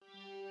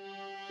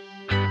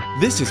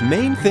This is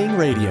Main Thing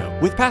Radio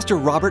with Pastor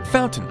Robert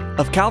Fountain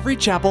of Calvary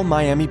Chapel,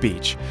 Miami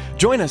Beach.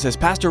 Join us as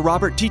Pastor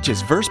Robert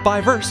teaches verse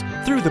by verse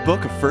through the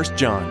book of 1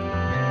 John.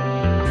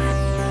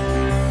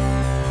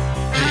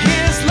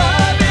 His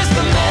love is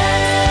the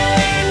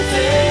main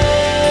thing.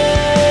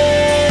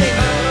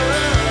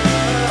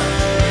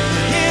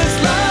 His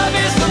love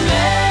is the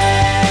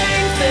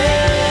main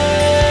thing.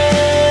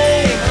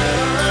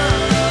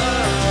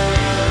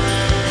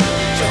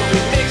 So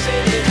we're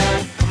mixing it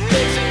up,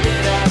 mixing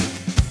it up.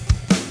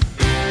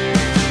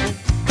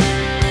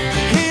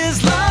 His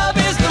love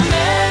is the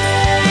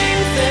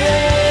main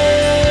thing.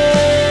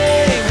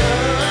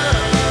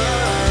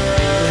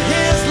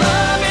 His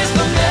love is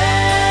the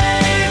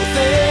main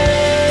thing.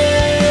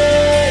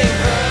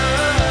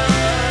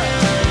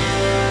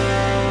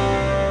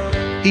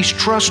 He's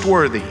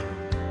trustworthy.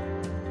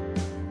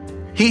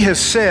 He has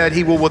said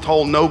he will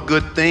withhold no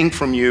good thing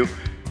from you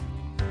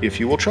if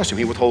you will trust him.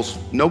 He withholds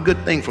no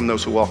good thing from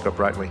those who walk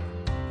uprightly.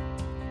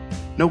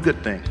 No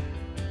good thing.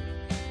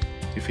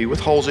 If he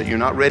withholds it, you're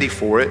not ready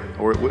for it,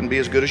 or it wouldn't be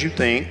as good as you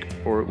think,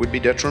 or it would be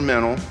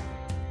detrimental.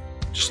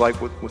 Just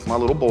like with my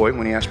little boy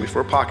when he asked me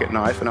for a pocket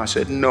knife, and I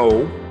said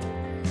no,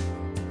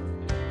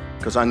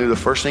 because I knew the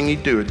first thing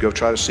he'd do is go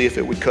try to see if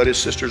it would cut his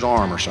sister's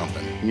arm or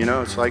something. You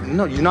know, it's like,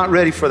 no, you're not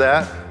ready for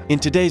that. In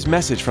today's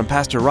message from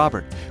Pastor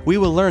Robert, we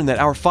will learn that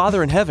our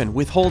Father in heaven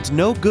withholds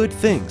no good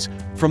things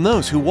from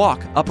those who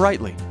walk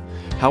uprightly.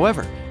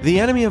 However, the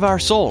enemy of our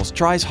souls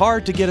tries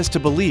hard to get us to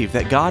believe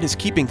that God is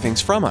keeping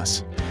things from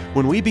us.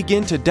 When we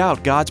begin to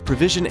doubt God's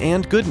provision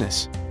and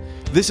goodness,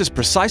 this is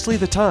precisely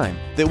the time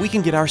that we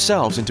can get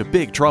ourselves into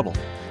big trouble.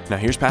 Now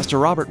here's Pastor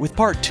Robert with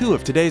part 2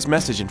 of today's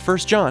message in 1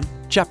 John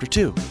chapter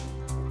 2.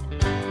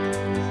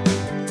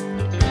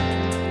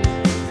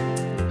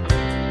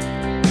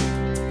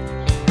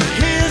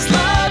 His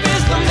love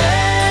is the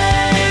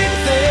main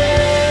thing.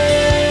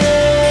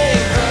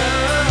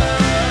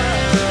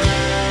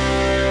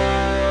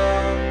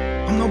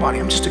 I'm nobody.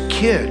 I'm just a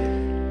kid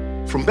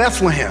from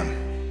Bethlehem.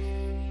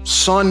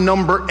 Son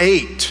number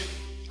 8.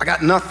 I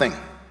got nothing.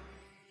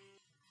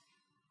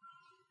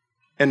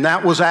 And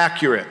that was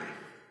accurate.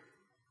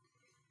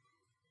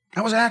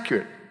 That was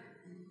accurate.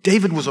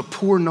 David was a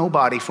poor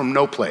nobody from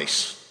no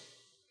place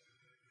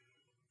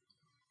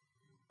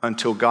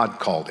until God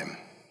called him.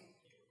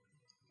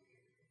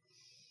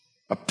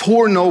 A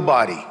poor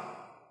nobody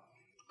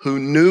who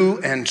knew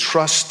and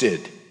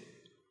trusted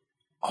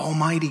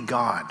Almighty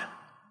God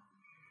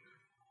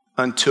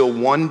until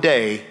one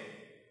day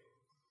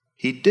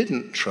he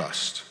didn't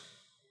trust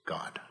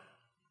God.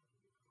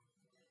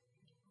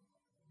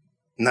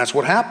 And that's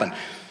what happened.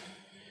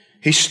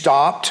 He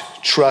stopped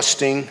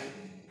trusting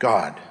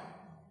God.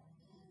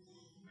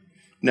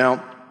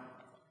 Now,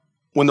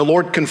 when the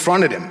Lord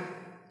confronted him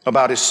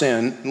about his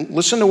sin,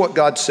 listen to what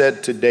God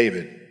said to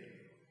David.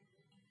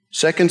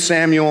 2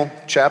 Samuel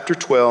chapter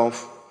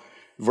 12,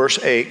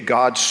 verse 8,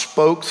 God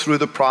spoke through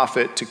the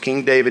prophet to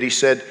King David. He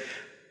said,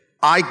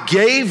 I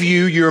gave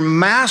you your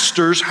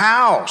master's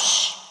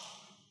house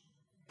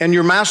and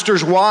your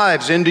master's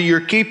wives into your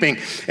keeping,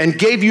 and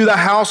gave you the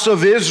house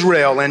of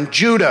Israel and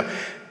Judah.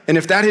 And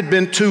if that had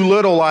been too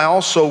little, I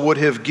also would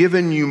have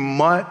given you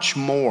much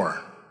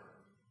more.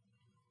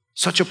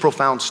 Such a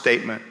profound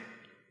statement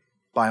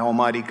by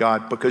Almighty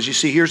God. Because you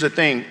see, here's the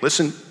thing.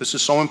 Listen, this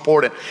is so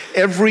important.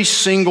 Every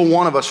single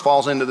one of us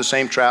falls into the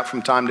same trap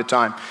from time to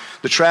time.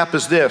 The trap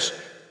is this.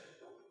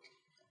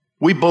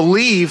 We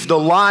believe the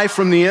lie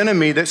from the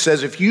enemy that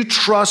says if you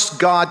trust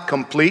God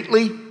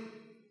completely,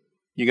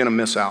 you're going to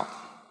miss out.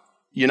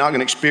 You're not going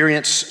to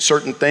experience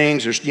certain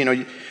things.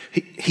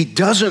 He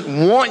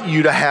doesn't want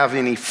you to have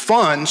any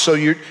fun, so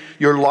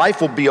your life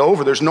will be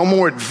over. There's no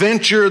more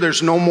adventure.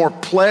 There's no more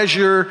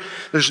pleasure.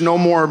 There's no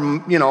more,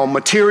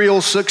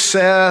 material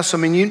success. I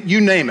mean,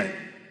 you name it.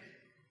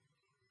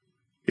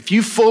 If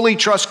you fully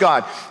trust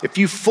God, if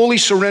you fully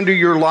surrender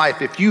your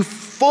life, if you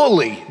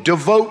fully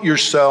devote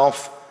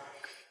yourself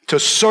to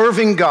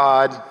serving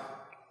God,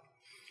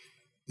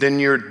 then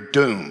you're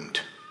doomed.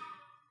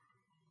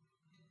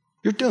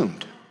 You're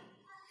doomed.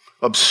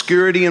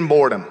 Obscurity and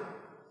boredom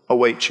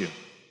await you.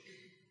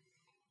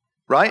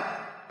 Right?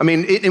 I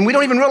mean, and we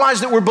don't even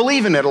realize that we're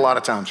believing it a lot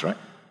of times, right?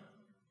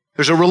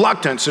 There's a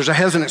reluctance, there's a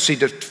hesitancy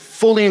to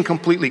fully and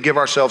completely give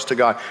ourselves to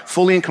God,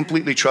 fully and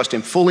completely trust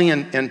Him, fully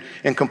and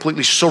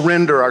completely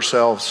surrender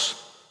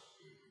ourselves,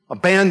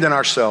 abandon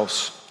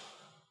ourselves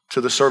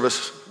to the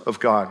service of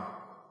God.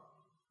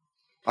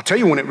 I'll tell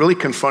you when it really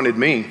confronted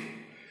me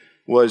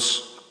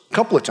was a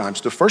couple of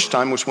times. The first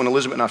time was when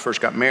Elizabeth and I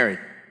first got married.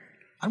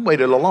 I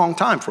waited a long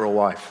time for a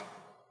wife.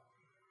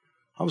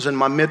 I was in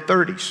my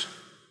mid-30s.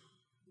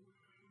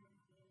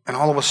 And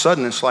all of a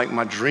sudden, it's like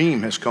my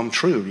dream has come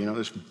true.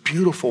 This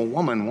beautiful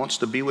woman wants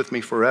to be with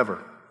me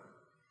forever.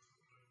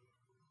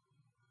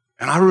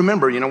 And I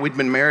remember, we'd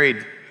been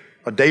married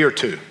a day or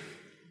two.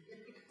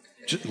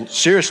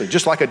 Seriously,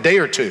 just like a day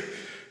or two.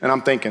 And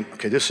I'm thinking,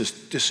 okay, this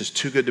is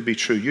too good to be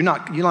true. You're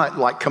not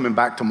like coming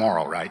back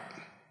tomorrow, right?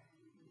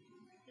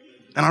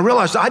 And I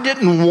realized I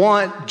didn't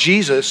want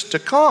Jesus to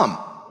come.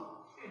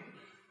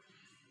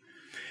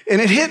 And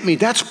it hit me.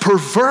 That's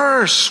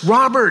perverse,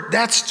 Robert.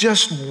 That's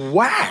just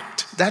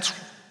whacked.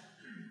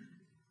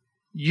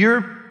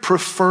 You're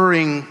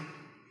preferring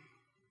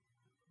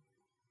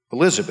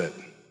Elizabeth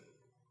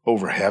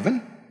over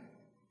heaven?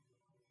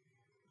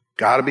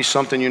 Got to be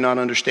something you're not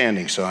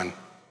understanding, son.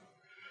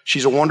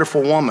 She's a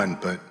wonderful woman,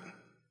 but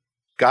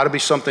got to be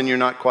something you're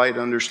not quite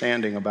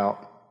understanding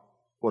about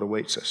what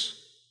awaits us.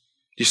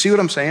 Do you see what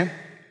I'm saying?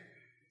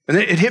 And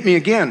it hit me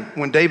again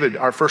when David,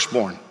 our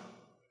firstborn,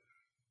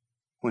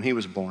 when he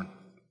was born.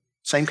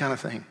 Same kind of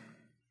thing.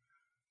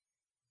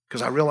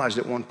 Because I realized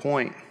at one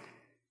point,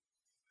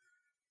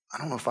 I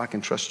don't know if I can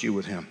trust you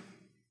with him.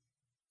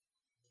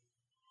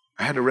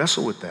 I had to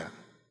wrestle with that.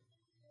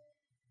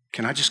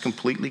 Can I just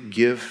completely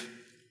give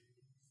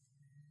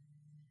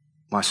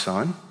my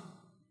son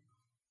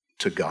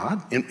to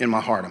God? In my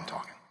heart, I'm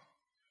talking.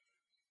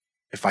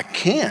 If I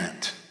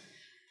can't,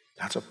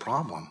 that's a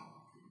problem.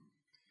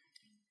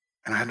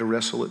 And I had to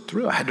wrestle it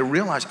through. I had to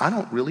realize I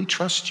don't really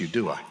trust you,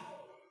 do I?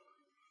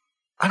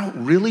 I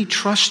don't really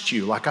trust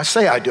you like I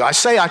say I do. I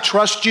say I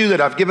trust you, that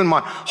I've given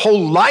my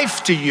whole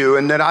life to you,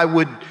 and that I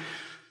would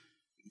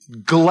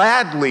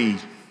gladly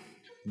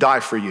die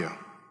for you.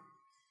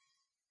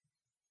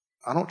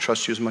 I don't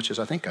trust you as much as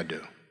I think I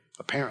do,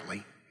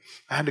 apparently.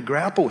 I had to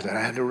grapple with it.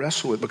 I had to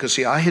wrestle with it because,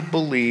 see, I had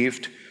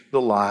believed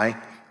the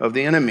lie of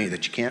the enemy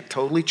that you can't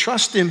totally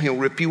trust him. He'll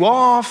rip you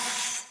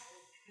off.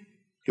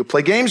 He'll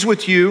play games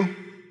with you.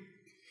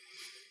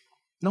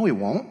 No, he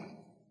won't.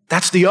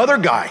 That's the other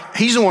guy.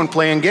 He's the one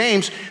playing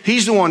games.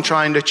 He's the one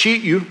trying to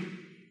cheat you.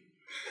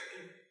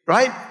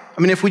 Right? I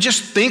mean, if we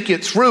just think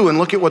it through and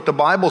look at what the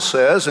Bible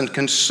says and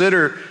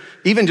consider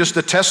even just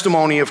the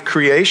testimony of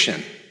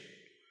creation.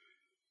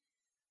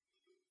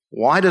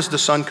 Why does the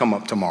sun come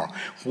up tomorrow?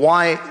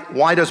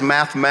 Why does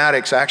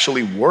mathematics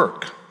actually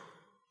work?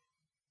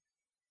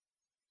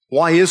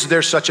 Why is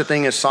there such a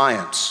thing as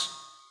science?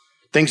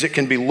 Things that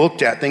can be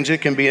looked at, things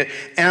that can be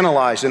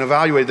analyzed and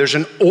evaluated. There's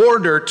an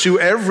order to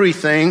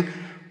everything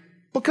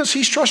because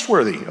he's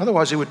trustworthy.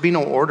 Otherwise, there would be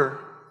no order.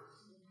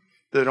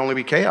 There'd only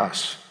be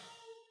chaos.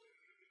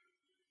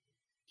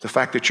 The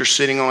fact that you're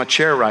sitting on a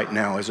chair right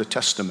now is a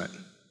testament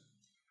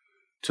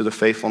to the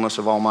faithfulness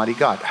of Almighty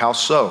God. How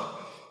so?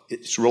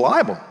 It's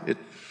reliable.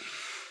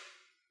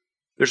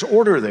 There's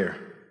order there.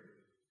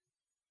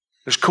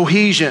 There's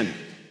cohesion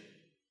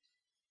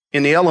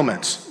in the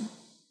elements.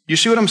 You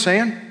see what I'm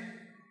saying?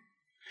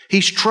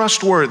 He's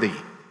trustworthy.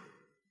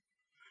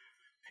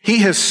 He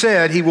has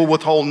said he will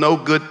withhold no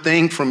good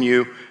thing from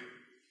you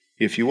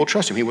if you will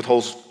trust him. He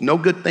withholds no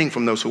good thing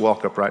from those who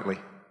walk uprightly.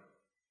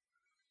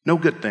 No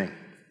good thing.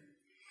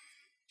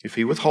 If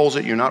he withholds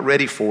it, you're not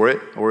ready for it,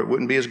 or it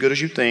wouldn't be as good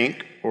as you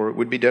think, or it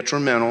would be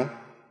detrimental.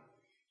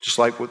 Just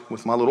like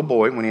with my little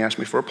boy when he asked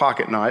me for a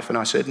pocket knife, and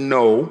I said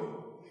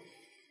no,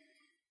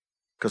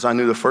 because I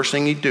knew the first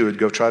thing he'd do would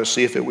go try to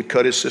see if it would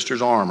cut his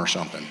sister's arm or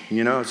something.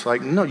 You know, it's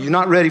like, no, you're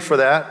not ready for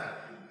that.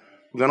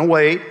 We're going to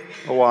wait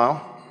a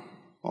while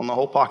on the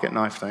whole pocket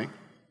knife thing.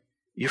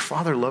 Your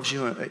Father loves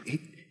you.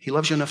 He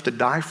loves you enough to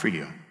die for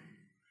you.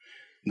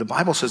 The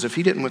Bible says if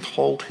he didn't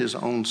withhold his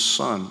own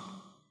son,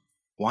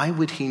 why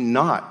would he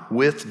not,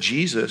 with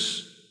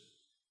Jesus,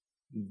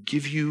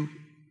 give you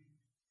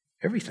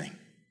everything?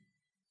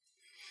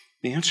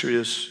 The answer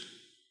is,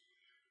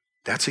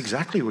 that's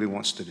exactly what he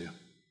wants to do.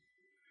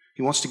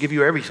 He wants to give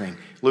you everything.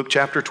 Luke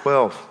chapter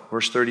 12,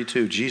 verse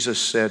 32, Jesus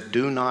said,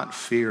 "Do not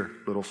fear,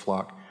 little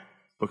flock,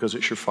 because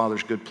it's your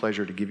Father's good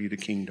pleasure to give you the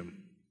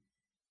kingdom."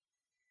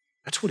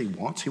 That's what he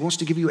wants. He wants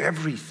to give you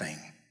everything.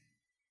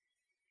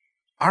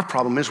 Our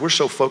problem is we're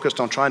so focused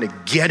on trying to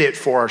get it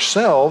for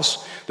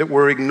ourselves that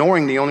we're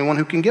ignoring the only one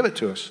who can give it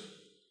to us.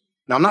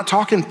 Now, I'm not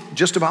talking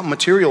just about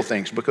material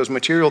things, because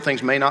material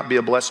things may not be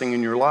a blessing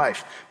in your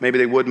life. Maybe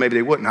they would, maybe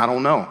they wouldn't. I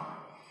don't know.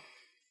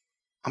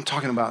 I'm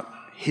talking about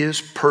his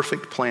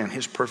perfect plan,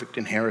 his perfect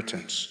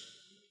inheritance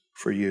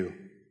for you.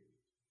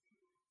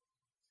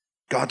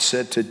 God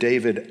said to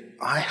David,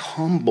 "I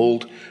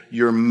humbled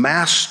your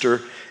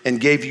master and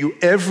gave you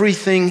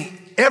everything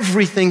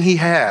he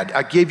had.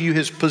 I gave you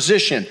his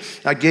position.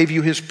 I gave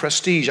you his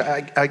prestige.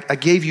 I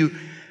gave you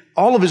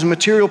all of his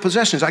material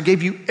possessions. I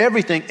gave you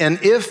everything.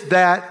 And if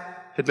that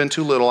had been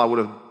too little, I would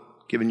have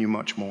given you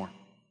much more."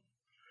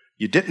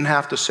 You didn't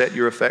have to set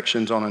your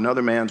affections on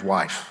another man's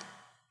wife.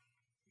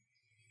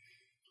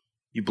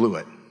 You blew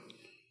it.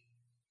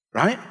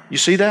 Right? You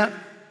see that?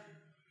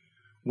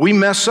 We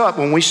mess up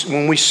when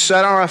we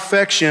set our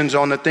affections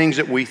on the things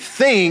that we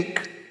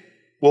think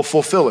will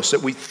fulfill us,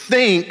 that we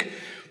think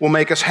will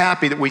make us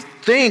happy, that we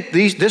think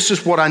this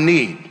is what I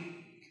need.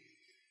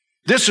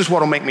 This is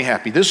what will make me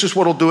happy. This is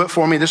what will do it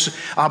for me.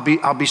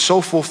 I'll be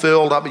so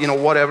fulfilled.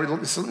 Whatever.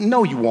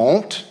 No, you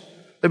won't.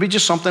 There'll be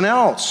just something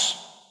else.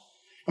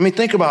 I mean,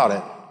 think about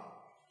it.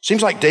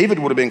 Seems like David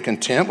would have been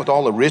content with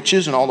all the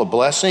riches and all the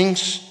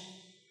blessings,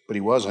 but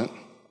he wasn't.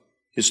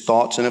 His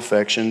thoughts and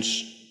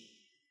affections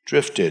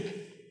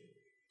drifted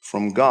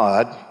from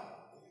God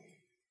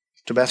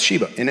to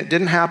Bathsheba. And it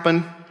didn't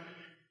happen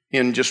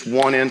in just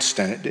one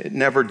instant. It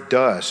never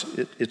does.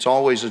 It's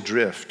always a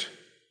drift.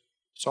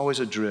 It's always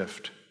a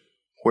drift.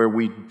 where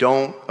we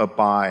don't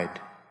abide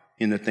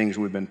in the things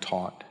we've been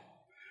taught.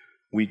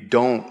 We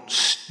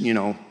don't,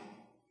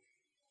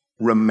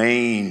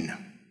 remain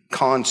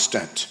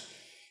constant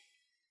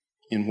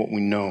in what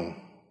we know.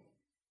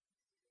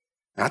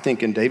 I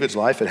think in David's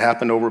life, it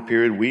happened over a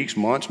period of weeks,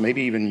 months,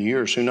 maybe even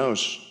years, who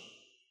knows?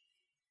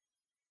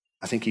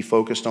 I think he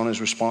focused on his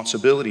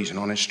responsibilities and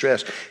on his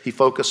stress. He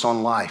focused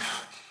on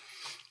life.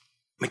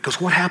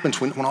 Because what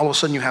happens when all of a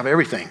sudden you have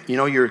everything?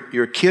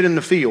 You're a kid in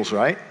the fields,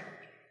 right?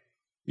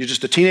 You're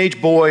just a teenage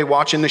boy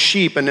watching the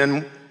sheep, and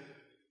then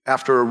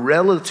after a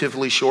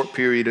relatively short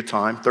period of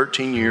time,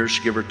 13 years,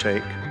 give or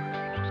take,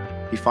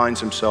 he finds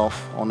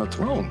himself on the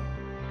throne.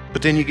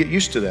 But then you get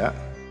used to that.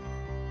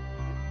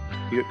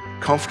 You get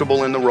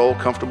comfortable in the role,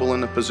 comfortable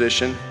in the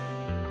position.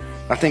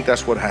 I think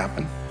that's what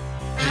happened.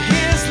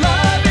 His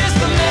love is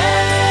the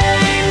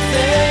main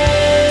thing.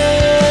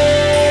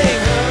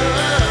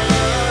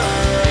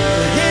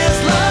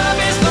 His love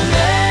is the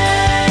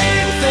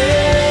main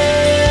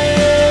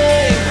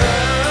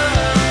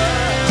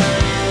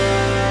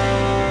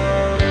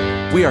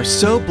thing. We are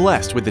so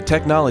blessed with the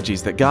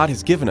technologies that God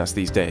has given us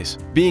these days.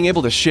 Being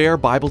able to share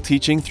Bible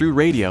teaching through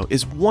radio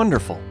is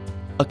wonderful.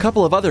 A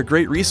couple of other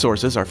great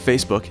resources are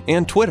Facebook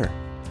and Twitter.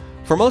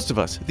 For most of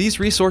us,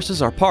 these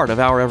resources are part of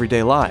our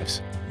everyday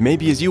lives.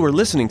 Maybe as you were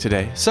listening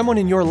today, someone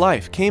in your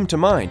life came to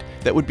mind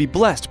that would be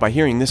blessed by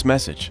hearing this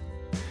message.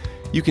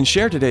 You can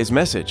share today's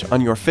message on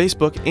your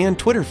Facebook and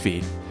Twitter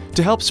feed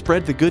to help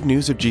spread the good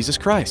news of Jesus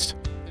Christ.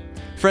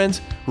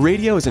 Friends,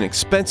 radio is an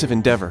expensive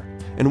endeavor,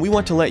 and we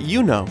want to let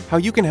you know how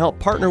you can help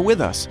partner with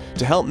us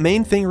to help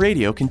Main Thing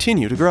Radio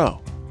continue to grow.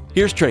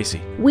 Here's Tracy.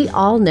 We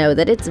all know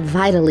that it's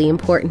vitally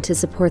important to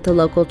support the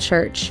local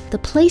church, the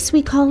place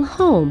we call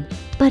home.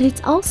 But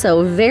it's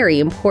also very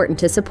important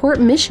to support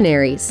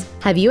missionaries.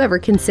 Have you ever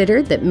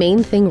considered that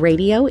Main Thing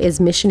Radio is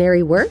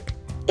missionary work?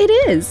 It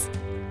is.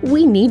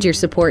 We need your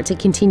support to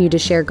continue to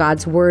share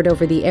God's Word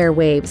over the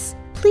airwaves.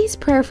 Please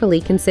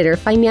prayerfully consider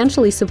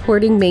financially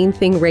supporting Main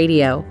Thing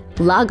Radio.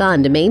 Log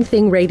on to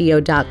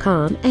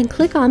mainthingradio.com and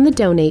click on the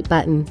donate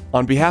button.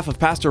 On behalf of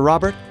Pastor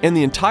Robert and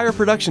the entire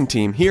production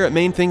team here at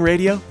Main Thing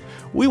Radio,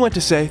 we want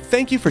to say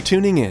thank you for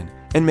tuning in,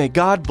 and may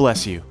God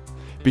bless you.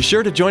 Be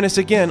sure to join us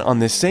again on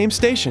this same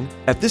station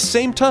at this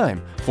same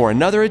time for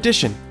another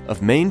edition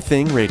of Main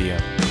Thing Radio.